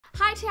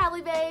Hi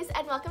Tably Bays,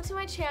 and welcome to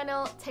my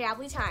channel,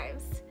 Tably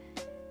Times.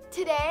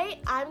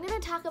 Today, I'm going to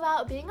talk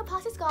about being a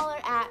posse scholar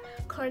at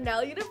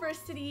Cornell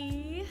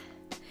University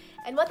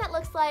and what that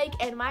looks like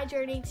and my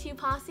journey to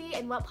posse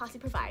and what posse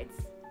provides.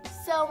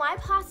 So my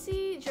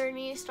posse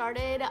journey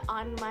started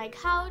on my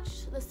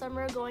couch the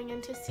summer going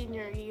into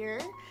senior year.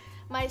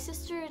 My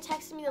sister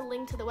texted me the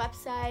link to the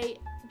website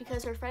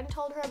because her friend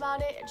told her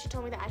about it and she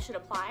told me that I should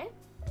apply.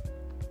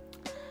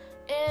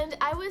 And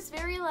I was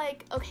very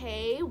like,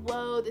 okay,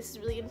 whoa, this is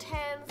really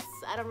intense.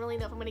 I don't really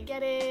know if I'm gonna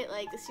get it.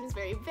 Like, this seems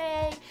very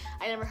vague.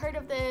 I never heard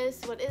of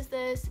this. What is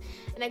this?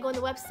 And I go on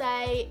the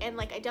website and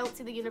like I don't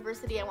see the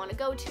university I want to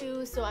go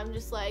to, so I'm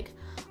just like,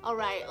 all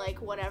right,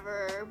 like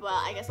whatever, but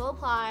I guess I'll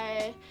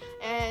apply.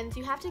 And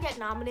you have to get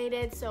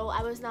nominated. So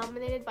I was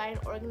nominated by an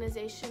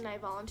organization I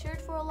volunteered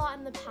for a lot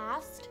in the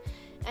past,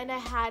 and I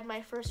had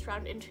my first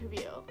round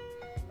interview.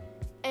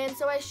 And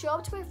so I show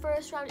up to my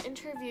first round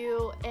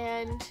interview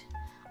and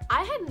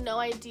I had no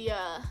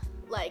idea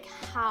like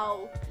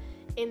how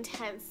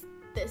intense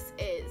this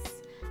is.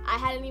 I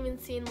hadn't even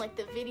seen like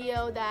the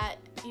video that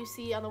you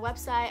see on the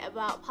website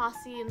about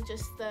posse and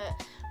just the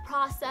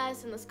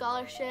process and the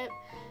scholarship.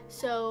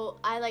 So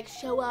I like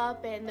show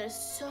up and there's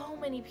so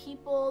many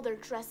people, they're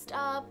dressed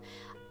up.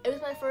 It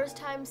was my first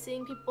time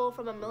seeing people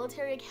from a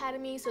military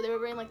academy, so they were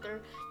wearing like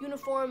their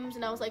uniforms,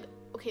 and I was like,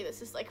 okay,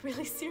 this is like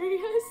really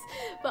serious.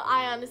 But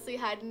I honestly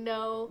had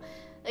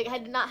I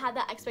had not had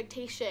that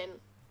expectation.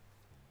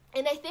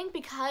 And I think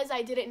because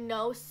I didn't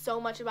know so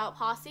much about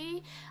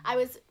posse, I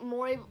was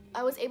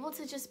able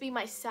to just be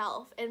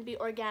myself and be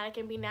organic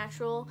and be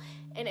natural.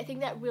 And I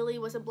think that really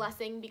was a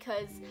blessing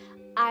because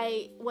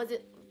I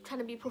wasn't trying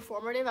to be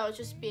performative. I was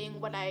just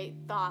being what I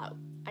thought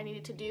I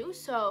needed to do.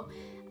 So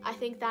I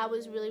think that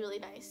was really, really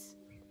nice.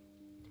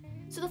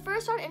 So the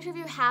first round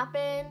interview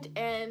happened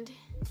and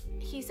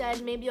he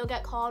said, maybe you'll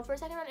get called for a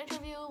second round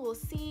interview. We'll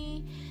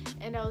see.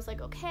 And I was like,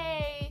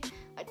 okay,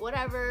 like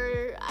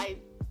whatever.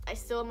 I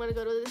still am going to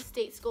go to the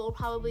state school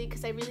probably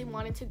because I really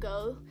wanted to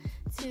go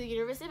to the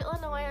University of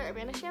Illinois or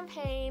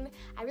Urbana-Champaign.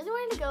 I really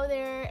wanted to go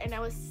there and I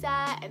was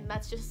set, and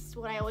that's just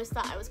what I always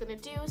thought I was going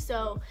to do.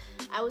 So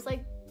I was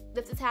like,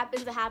 if this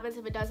happens, it happens.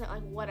 If it doesn't,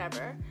 like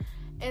whatever.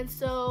 And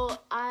so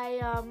I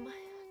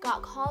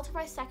got called for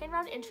my second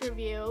round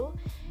interview,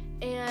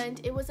 and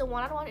it was a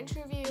one-on-one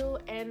interview,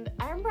 and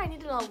I remember I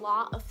needed a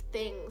lot of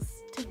things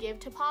to give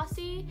to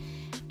posse,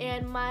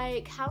 and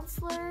my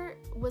counselor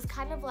was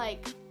kind of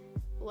like,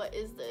 what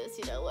is this,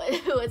 you know,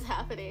 what's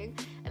happening?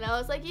 And I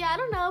was like, yeah, I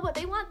don't know, but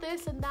they want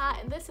this and that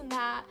and this and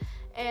that.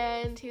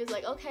 And he was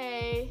like,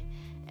 okay.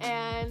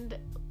 And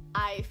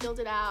I filled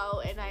it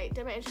out and I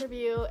did my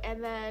interview.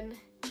 And then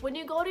when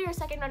you go to your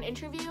second round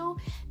interview,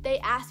 they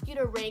ask you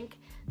to rank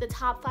the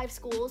top 5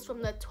 schools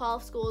from the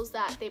 12 schools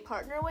that they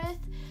partner with.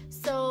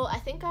 So I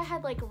think I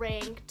had like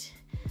ranked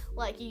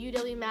like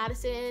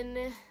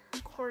UW-Madison,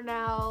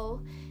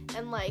 Cornell,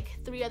 and like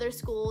 3 other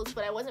schools,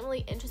 but I wasn't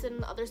really interested in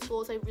the other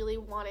schools. I really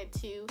wanted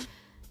to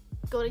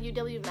go to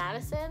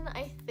UW-Madison,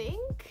 I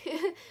think.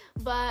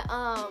 But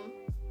I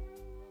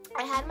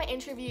had my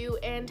interview,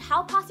 and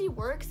how posse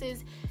works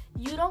is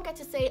you don't get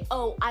to say,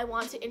 oh, I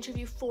want to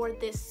interview for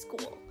this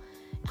school.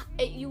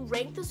 You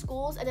rank the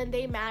schools and then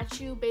they match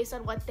you based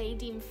on what they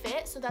deem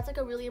fit. So that's like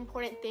a really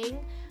important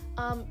thing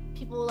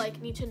people like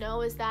need to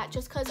know, is that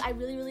just because I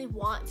really, really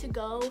want to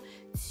go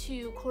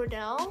to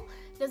Cornell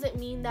doesn't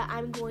mean that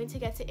I'm going to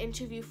get to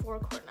interview for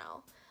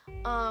Cornell.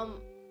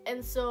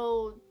 And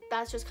so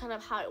that's just kind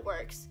of how it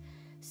works.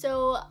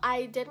 So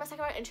I did my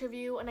second round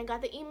interview and I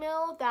got the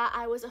email that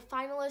I was a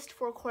finalist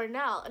for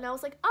Cornell, and I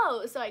was like,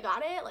 oh, so I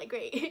got it, like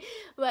great.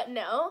 But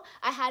no,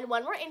 I had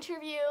one more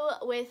interview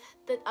with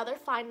the other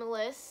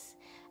finalists,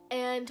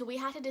 and we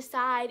had to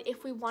decide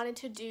if we wanted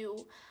to do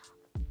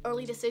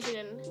early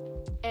decision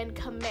and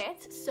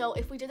commit. So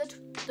if we did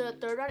the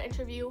third round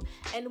interview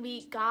and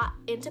we got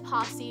into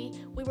posse,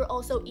 we were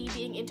also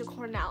EDing into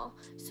Cornell.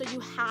 So you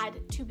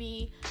had to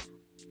be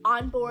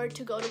on board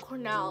to go to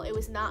Cornell. It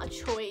was not a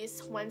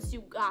choice once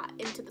you got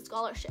into the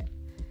scholarship.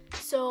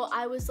 So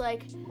I was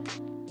like,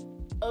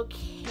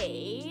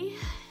 okay.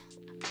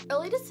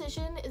 Early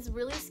decision is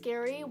really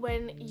scary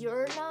when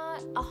you're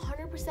not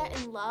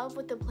 100% in love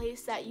with the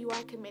place that you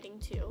are committing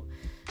to.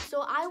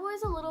 So I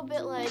was a little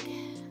bit like,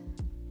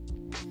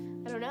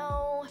 I don't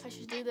know if I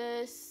should do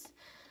this.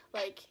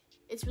 Like,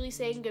 it's really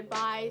saying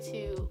goodbye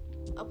to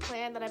a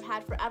plan that I've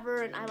had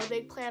forever, and I'm a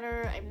big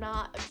planner. I'm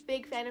not a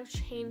big fan of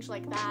change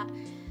like that.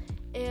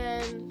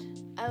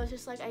 And I was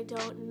just like, I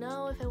don't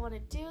know if I want to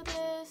do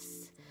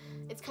this.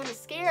 It's kind of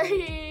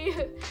scary.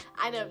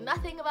 I know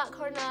nothing about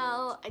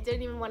Cornell. I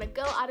didn't even want to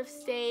go out of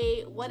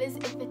state. What is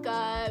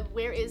Ithaca?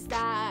 Where is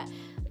that?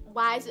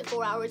 Why is it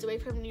 4 hours away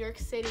from New York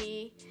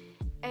City?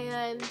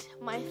 And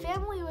my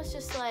family was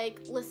just like,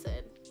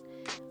 listen,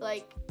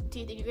 like, do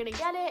you think you're gonna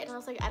get it? And I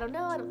was like, I don't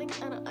know. I don't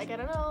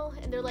know.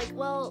 And they're like,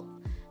 well,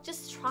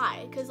 just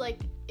try, because like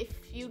if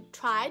you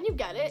try and you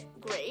get it,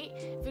 great.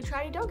 If you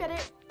try and you don't get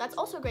it, that's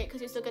also great,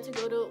 because you still get to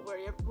go to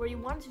where you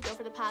wanted to go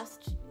for the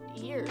past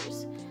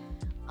years.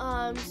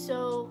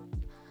 So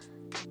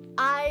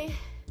I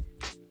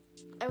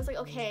was like,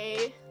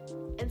 okay.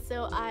 And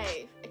so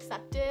I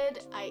accepted.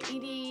 I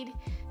ED'd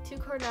to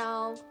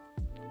Cornell,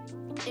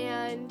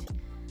 and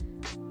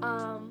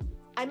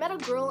I met a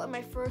girl in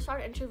my first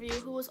round interview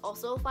who was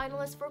also a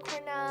finalist for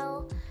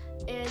Cornell,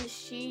 and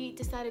she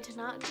decided to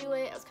not do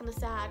it. I was kind of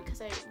sad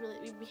because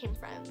we became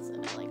friends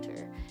and I liked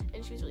her,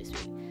 and she was really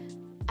sweet.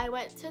 I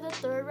went to the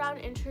third round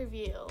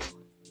interview,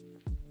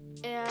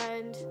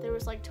 and there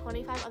was like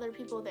 25 other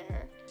people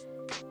there.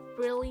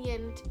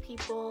 Brilliant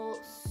people,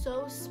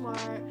 so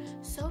smart,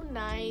 so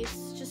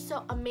nice, just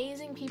so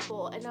amazing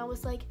people. And I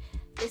was like,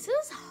 this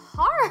is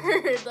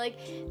hard. Like,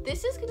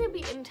 this is gonna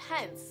be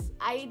intense.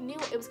 I knew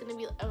it was gonna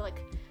be like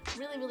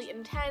really, really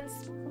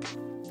intense.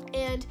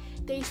 And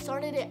they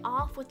started it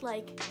off with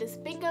like this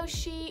bingo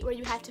sheet where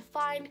you had to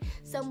find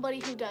somebody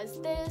who does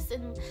this,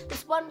 and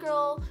this one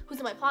girl who's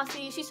in my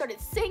posse, she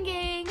started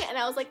singing, and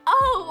I was like,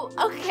 oh,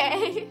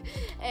 okay.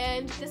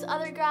 And this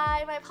other guy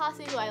in my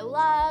posse who I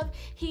love,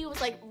 he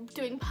was like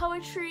doing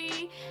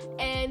poetry,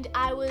 and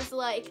I was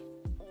like,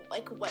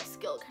 what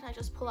skill can I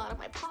just pull out of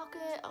my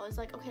pocket? I was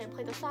like, okay, I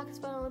play the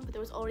saxophone, but there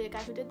was already a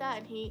guy who did that,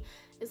 and he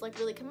is like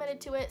really committed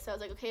to it. So I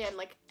was like, okay,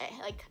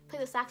 I play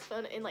the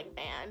saxophone in like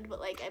band, but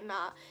like I'm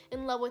not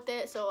in love with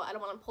it, so I don't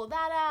want to pull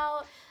that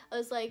out. I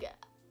was like,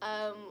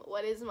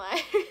 what is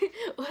my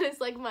what is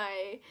like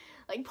my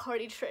like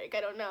party trick?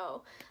 I don't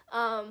know.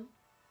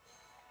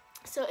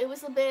 So it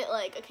was a bit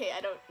like, okay,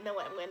 I don't know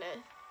what I'm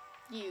gonna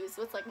use.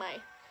 What's like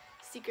my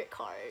secret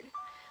card?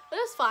 But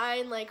it was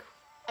fine. Like,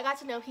 I got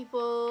to know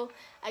people.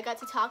 I got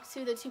to talk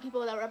to the 2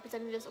 people that were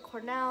representatives of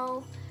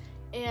Cornell,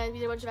 and we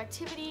did a bunch of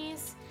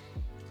activities.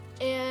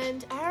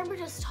 And I remember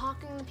just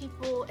talking to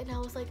people, and I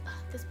was like,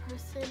 this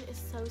person is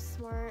so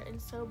smart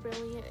and so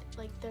brilliant.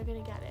 Like, they're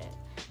gonna get it,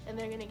 and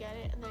they're gonna get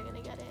it, and they're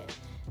gonna get it.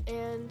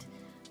 And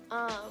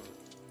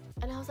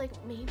I was like,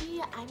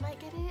 maybe I might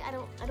get it.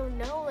 I don't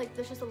know. Like,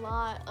 there's just a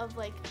lot of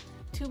like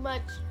too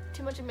much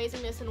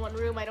amazingness in one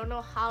room. I don't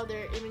know how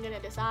they're even gonna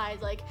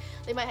decide. Like,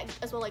 they might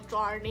as well like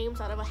draw our names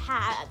out of a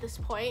hat at this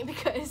point,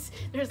 because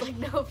there's like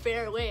no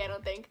fair way, I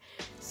don't think.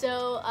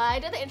 So I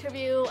did the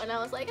interview, and I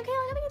was like, okay,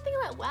 I think it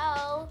went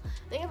well.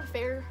 I think I have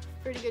a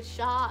pretty good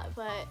shot,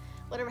 but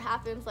whatever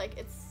happens, like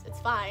it's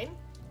fine.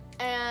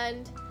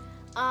 And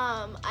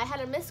I had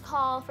a missed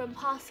call from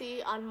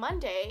Posse on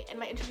Monday, and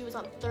my interview was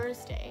on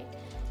Thursday,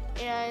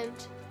 and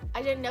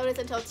I didn't notice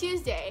until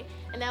Tuesday,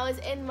 and I was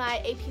in my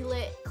AP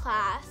Lit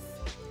class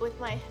with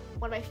one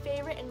of my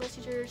favorite English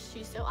teachers.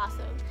 She's so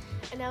awesome.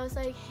 And I was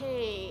like,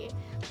 hey,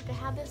 like, I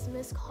have this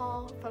missed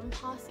call from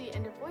Posse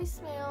and a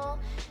voicemail,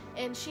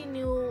 and she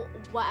knew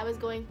what I was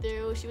going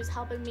through. She was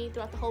helping me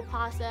throughout the whole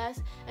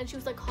process, and she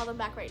was like, call them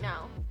back right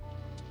now.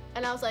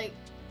 And I was like,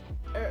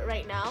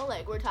 right now?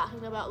 Like, we're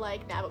talking about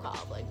like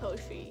Nabokov, like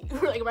poetry,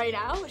 like right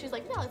now? She's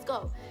like, yeah, let's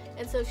go.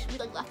 And so we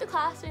like left the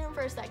classroom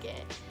for a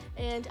second,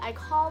 and I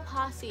called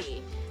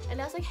Posse, and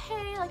I was like,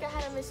 hey, like I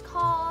had a missed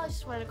call, I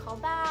just wanted to call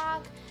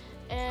back.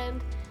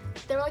 And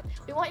they were like,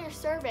 we want your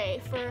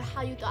survey for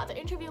how you thought the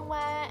interview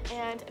went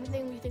and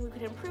anything you think we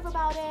could improve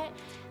about it.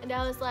 And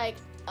I was like,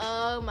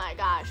 oh my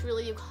gosh,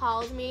 really, you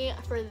called me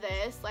for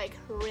this? Like,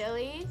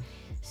 really?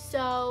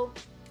 So,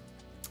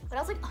 but I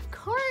was like, of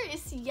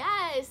course,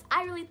 yes,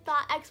 I really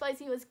thought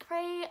XYZ was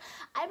great.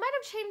 I might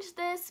have changed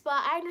this, but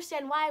I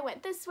understand why I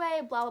went this way,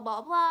 blah, blah,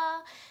 blah, blah.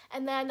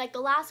 And then like the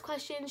last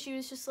question, she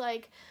was just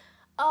like,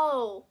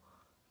 oh,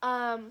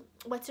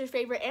 what's your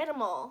favorite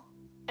animal?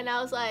 And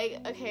I was like,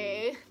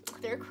 okay,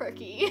 they're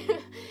quirky.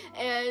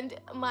 And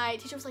my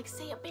teacher was like,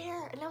 say a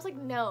bear. And I was like,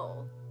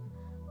 no,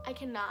 I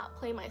cannot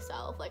play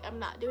myself. Like, I'm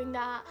not doing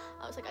that.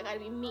 I was like, I gotta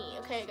be me,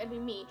 okay? I gotta be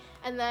me.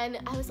 And then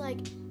I was like,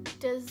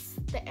 does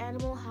the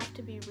animal have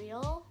to be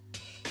real?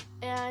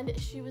 And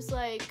she was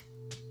like,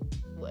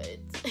 what?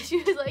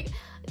 She was like,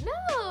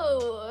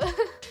 no.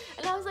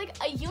 And I was like,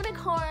 a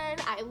unicorn.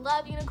 I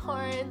love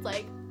unicorns.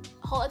 Like,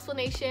 whole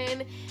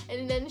explanation.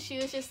 And then she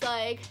was just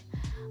like,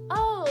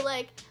 oh,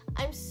 like,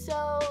 I'm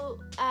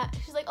so,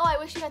 she's like, oh, I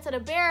wish you had said a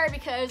bear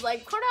because,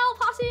 like, Cornell,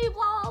 Posse,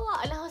 blah, blah,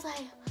 blah. And I was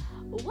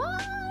like,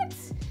 what?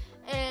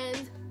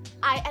 And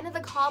I ended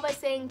the call by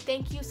saying,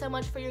 thank you so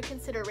much for your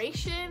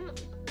consideration.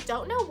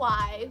 Don't know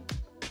why.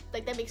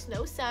 Like, that makes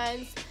no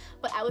sense.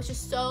 But I was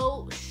just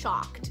so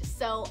shocked.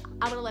 So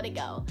I'm gonna let it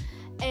go.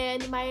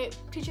 And my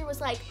teacher was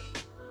like,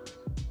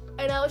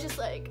 and I was just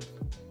like,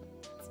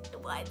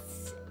 what?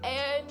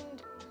 And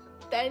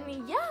then,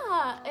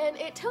 yeah, and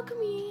it took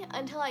me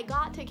until I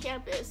got to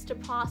campus to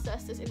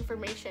process this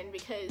information,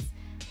 because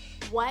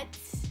what?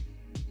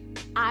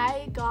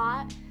 I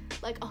got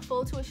like a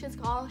full tuition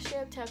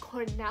scholarship to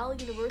Cornell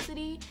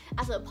University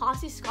as a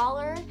Posse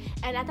scholar,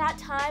 and at that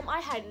time I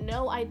had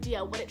no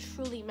idea what it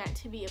truly meant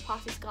to be a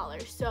Posse scholar.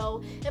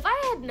 So if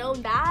I had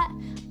known that,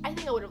 I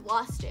think I would have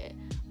lost it.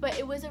 But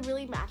it was a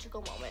really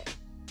magical moment.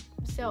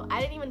 So I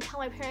didn't even tell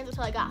my parents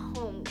until I got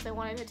home, because I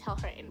wanted to tell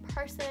her in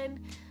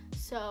person.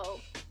 So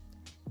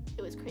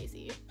it was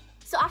crazy.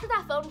 So after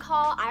that phone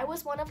call, I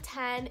was one of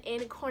 10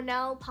 in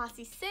Cornell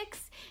Posse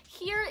 6.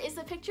 Here is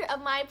a picture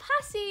of my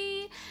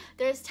posse.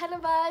 There's 10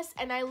 of us,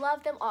 and I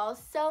love them all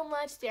so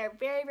much. They are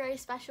very, very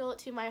special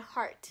to my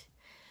heart.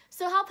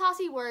 So how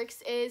posse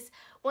works is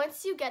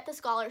once you get the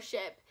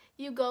scholarship,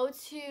 you go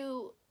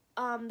to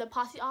the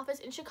posse office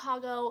in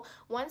Chicago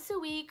once a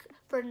week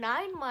for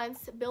 9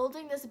 months,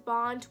 building this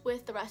bond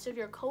with the rest of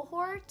your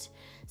cohort.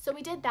 So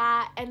we did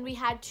that, and we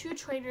had 2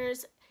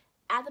 trainers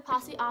at the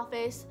posse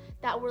office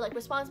that were like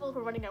responsible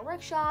for running our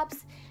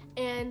workshops,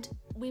 and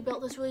we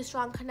built this really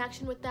strong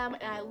connection with them,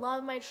 and I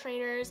love my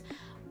trainers.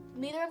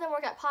 Neither of them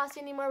work at Posse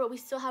anymore, but we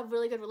still have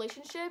really good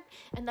relationship,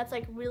 and that's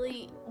like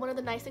really one of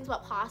the nice things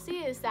about Posse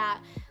is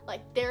that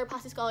like they're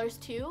Posse scholars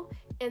too,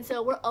 and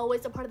so we're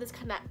always a part of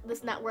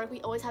this network. We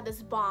always have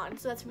this bond,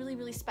 so that's really,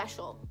 really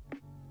special.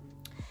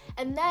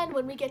 And then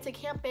when we get to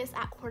campus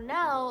at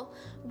Cornell,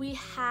 we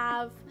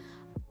have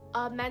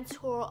a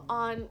mentor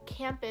on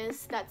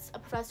campus that's a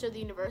professor of the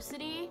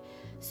university.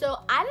 So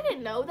I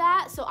didn't know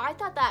that, so I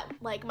thought that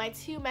like my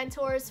 2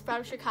 mentors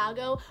from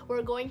Chicago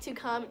were going to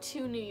come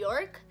to New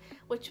York,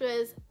 which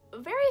was a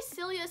very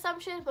silly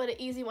assumption, but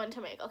an easy one to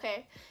make,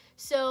 okay?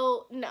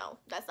 So no,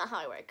 that's not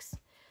how it works.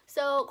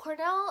 So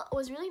Cornell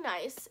was really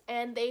nice,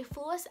 and they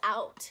flew us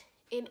out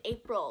in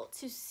April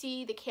to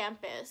see the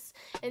campus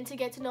and to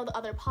get to know the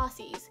other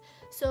posses.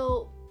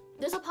 So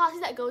there's a posse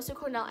that goes to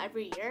Cornell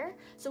every year.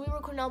 So we were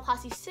Cornell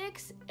Posse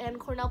 6 and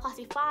Cornell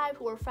Posse 5,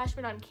 who were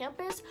freshmen on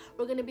campus,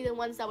 were going to be the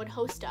ones that would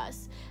host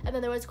us. And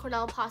then there was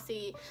Cornell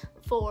Posse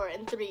 4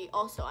 and 3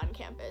 also on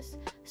campus.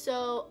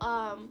 So,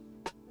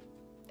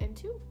 and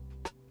 2?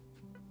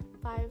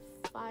 5,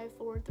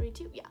 4, 3,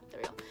 2. Yeah, there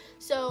we go.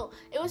 So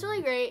it was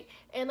really great,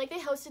 and like they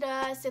hosted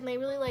us, and they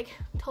really like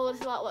told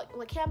us about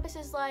what campus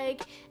is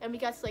like, and we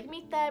got to like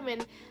meet them.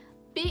 And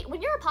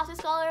when you're a Posse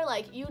scholar,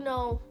 like you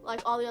know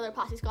like all the other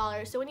Posse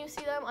scholars, so when you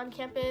see them on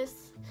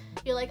campus,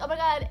 you're like, oh my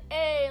god,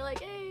 hey, like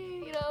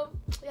hey, you know,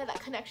 we have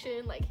that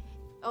connection. Like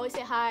always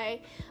say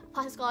hi.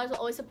 Posse scholars will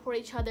always support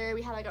each other.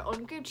 We had like our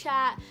own group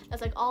chat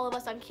that's like all of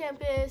us on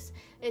campus.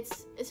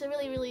 It's a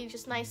really, really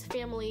just nice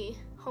family,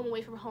 home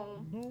away from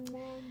home.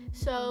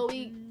 So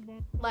we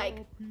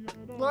like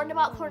learned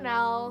about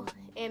Cornell,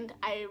 and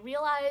I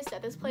realized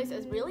that this place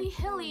is really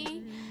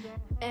hilly,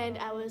 and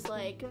I was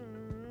like,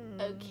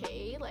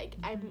 okay, like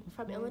I'm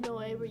from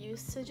Illinois, we're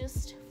used to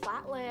just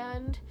flat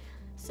land,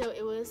 so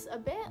it was a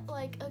bit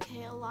like,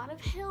 okay, a lot of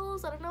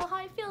hills, I don't know how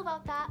I feel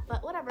about that,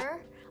 but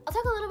whatever. I'll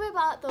talk a little bit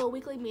about the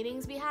weekly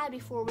meetings we had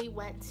before we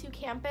went to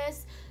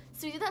campus.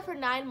 So we did that for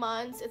 9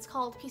 months. It's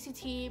called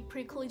PCT,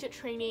 Pre-Collegiate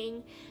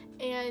Training,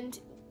 and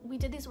we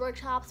did these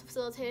workshops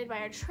facilitated by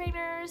our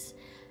trainers,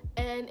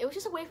 and it was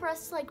just a way for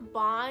us to like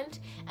bond,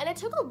 and it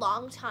took a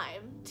long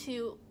time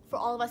for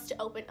all of us to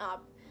open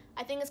up.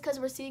 I think it's because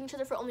we're seeing each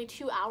other for only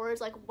 2 hours,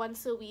 like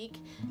once a week.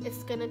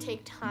 It's gonna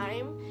take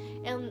time,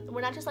 and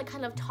we're not just like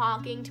kind of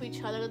talking to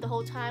each other the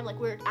whole time, like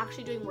we're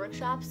actually doing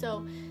workshops,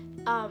 so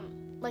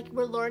like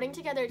we're learning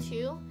together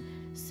too.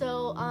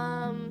 So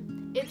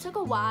it took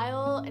a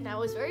while, and I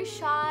was very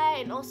shy,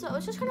 and also I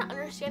was just trying to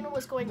understand what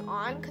was going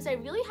on because I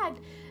really had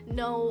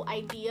no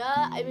idea.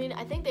 I mean,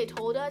 I think they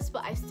told us,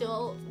 but I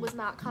still was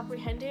not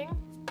comprehending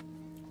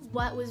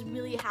what was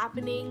really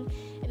happening,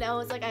 and I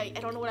was like, I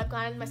don't know what I've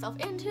gotten myself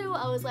into.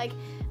 I was like,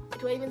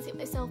 do I even see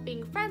myself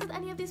being friends with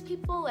any of these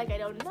people? Like, I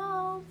don't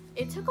know.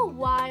 It took a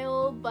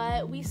while,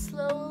 but we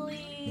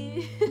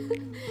slowly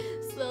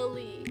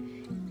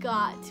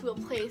got to a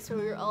place where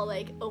we were all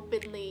like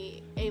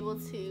openly able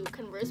to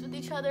converse with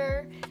each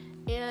other.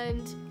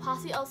 And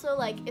Posse also,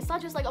 like, it's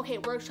not just like, okay,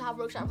 workshop,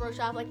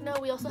 like, no,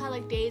 we also had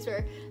like days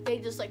where they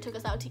just like took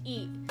us out to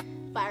eat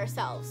by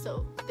ourselves.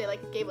 So they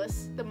like gave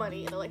us the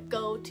money, and they're like,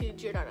 go to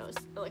Giordano's.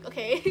 They're like,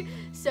 okay.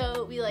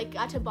 So we like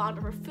got to bond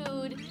over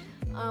food,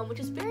 which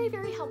is very,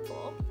 very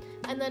helpful.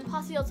 And then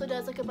Posse also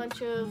does like a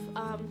bunch of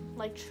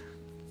like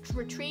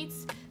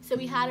retreats. So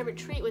we had a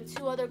retreat with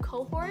 2 other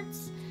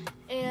cohorts,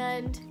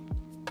 and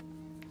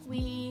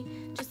we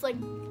just like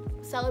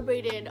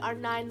celebrated our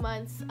 9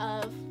 months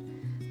of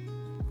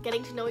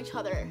getting to know each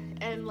other.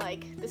 And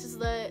like this is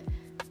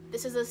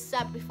a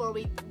step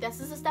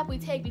we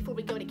take before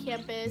we go to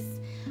campus.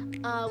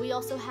 We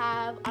also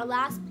have our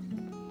last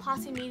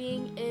Posse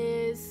meeting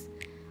is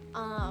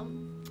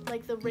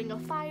like the Ring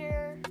of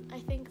Fire, I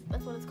think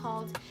that's what it's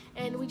called,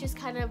 and we just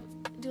kind of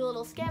do a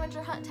little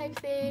scavenger hunt type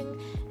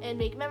thing and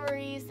make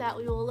memories that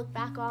we will look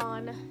back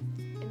on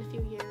in a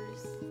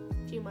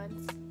few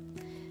months.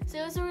 So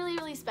it was a really,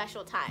 really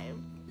special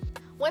time.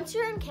 Once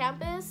you're on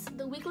campus,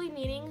 the weekly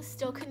meetings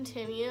still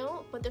continue,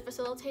 but they're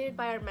facilitated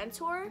by our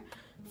mentor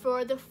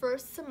for the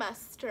first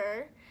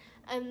semester,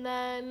 and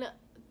then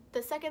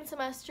the second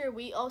semester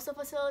we also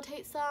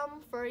facilitate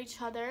some for each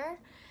other,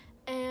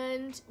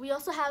 and we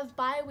also have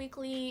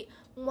bi-weekly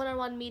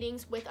one-on-one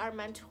meetings with our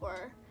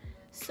mentor.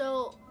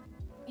 So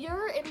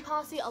you're in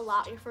Posse a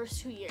lot your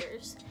first 2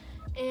 years,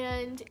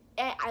 and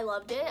I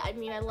loved it. I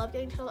mean, I love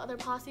getting to know other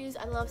posses.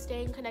 I love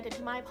staying connected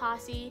to my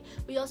posse.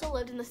 We also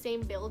lived in the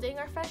same building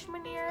our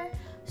freshman year,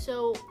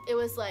 so it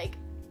was like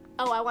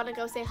oh, I want to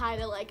go say hi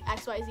to like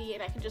XYZ,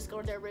 and I can just go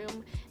to their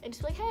room and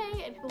just be like,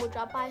 hey, and people would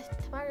drop by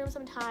to my room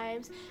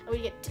sometimes, and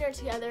we'd get dinner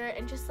together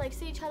and just like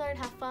see each other and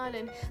have fun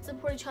and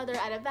support each other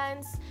at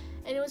events,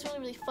 and it was really,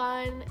 really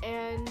fun.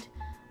 And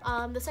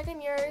the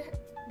second year,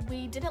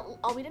 we didn't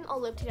all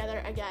live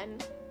together again,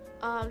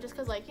 just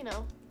because, like, you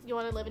know, you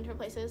want to live in different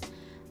places.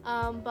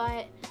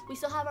 But we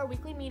still have our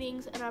weekly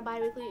meetings and our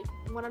bi-weekly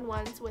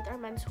one-on-ones with our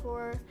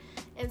mentor,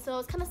 and so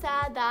it's kind of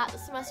sad that the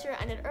semester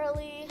ended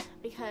early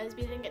because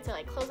we didn't get to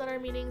like close out our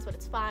meetings, but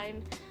it's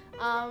fine.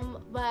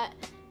 But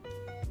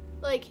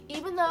like,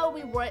 even though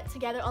we weren't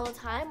together all the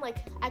time,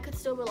 like, I could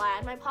still rely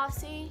on my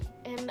posse,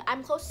 and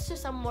I'm close to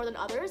some more than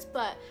others,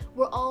 but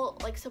we're all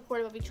like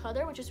supportive of each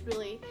other, which is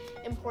really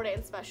important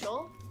and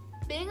special.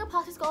 Being a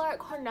posse scholar at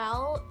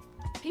Cornell,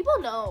 people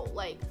know,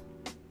 like,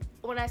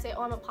 when I say,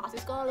 oh, I'm a posse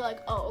scholar, they're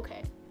like, oh,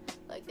 okay.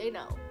 Like, they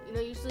know. You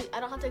know, usually I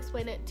don't have to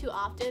explain it too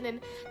often,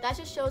 and that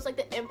just shows like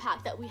the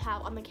impact that we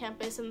have on the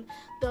campus and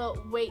the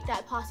weight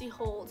that posse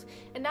holds.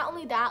 And not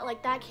only that,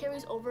 like, that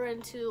carries over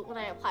into when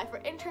I apply for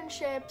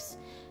internships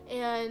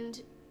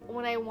and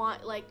when I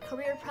want like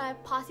career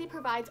prep. Posse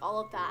provides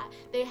all of that.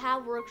 They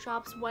have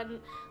workshops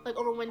like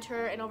over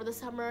winter and over the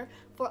summer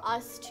for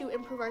us to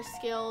improve our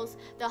skills.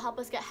 They'll help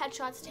us get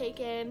headshots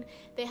taken.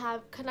 They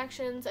have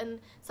connections, and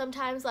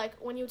sometimes like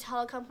when you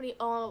tell a company,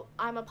 oh,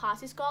 I'm a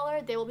posse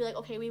scholar, they will be like,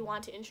 okay, we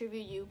want to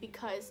interview you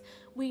because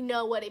we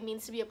know what it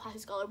means to be a posse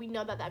scholar. We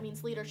know that that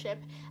means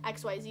leadership,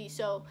 XYZ.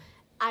 So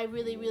I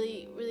really,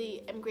 really,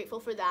 really am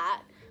grateful for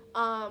that.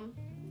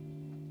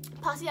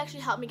 Posse actually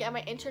helped me get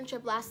my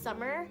internship last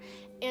summer,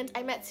 and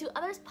I met 2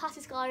 other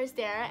posse scholars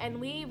there, and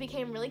we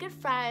became really good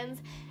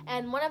friends.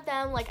 And one of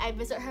them, like, I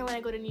visit her when I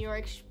go to New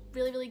York. She's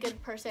really, really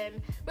good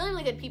person, really,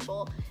 really good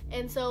people.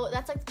 And so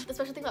that's like the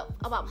special thing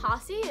about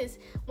posse is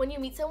when you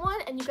meet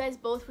someone and you guys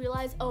both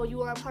realize, oh,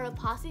 you are a part of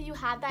posse, you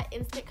have that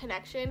instant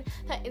connection,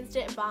 that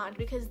instant bond,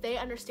 because they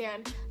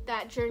understand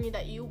that journey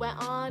that you went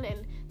on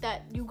and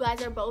that you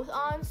guys are both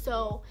on.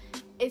 So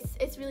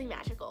it's really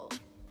magical.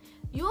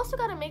 You also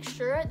got to make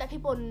sure that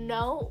people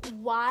know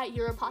why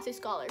you're a posse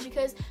scholar,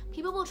 because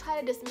people will try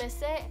to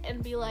dismiss it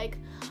and be like,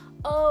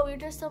 oh, you're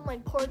just some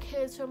like poor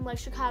kids from like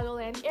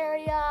Chicagoland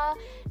area.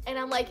 And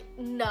I'm like,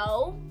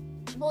 no.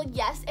 Well,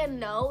 yes and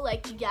no.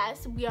 Like,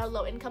 yes, we are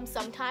low income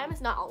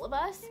sometimes, not all of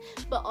us,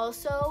 but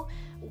also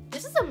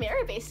this is a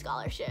merit-based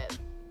scholarship,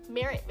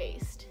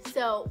 merit-based.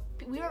 So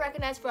we were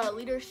recognized for our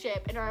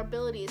leadership and our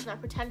abilities and our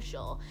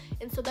potential,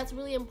 and so that's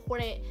really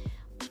important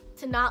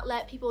to not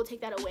let people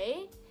take that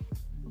away.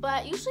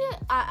 But usually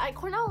at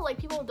Cornell, like,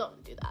 people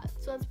don't do that,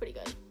 so that's pretty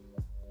good.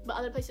 But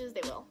other places,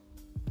 they will,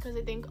 because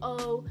they think,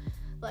 oh,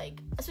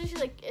 like, especially,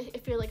 like,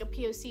 if you're, like, a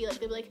POC, like,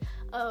 they'll be like,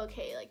 oh,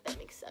 okay, like, that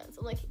makes sense.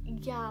 I'm like,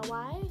 yeah,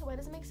 why? Why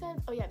does it make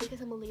sense? Oh, yeah, because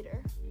I'm a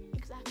leader.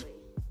 Exactly.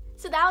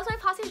 So that was my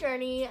posse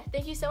journey.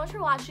 Thank you so much for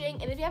watching,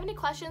 and if you have any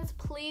questions,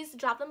 please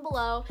drop them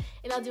below,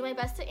 and I'll do my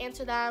best to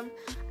answer them.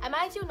 I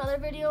might do another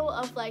video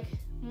of, like,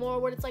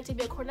 more what it's like to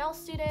be a Cornell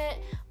student,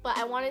 but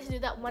I wanted to do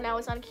that when I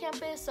was on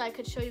campus so I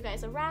could show you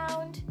guys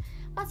around.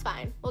 That's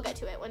fine. We'll get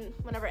to it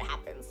whenever it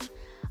happens.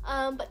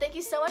 But thank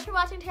you so much for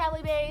watching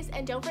Terribly Bays,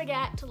 and don't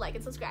forget to like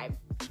and subscribe.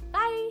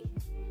 Bye!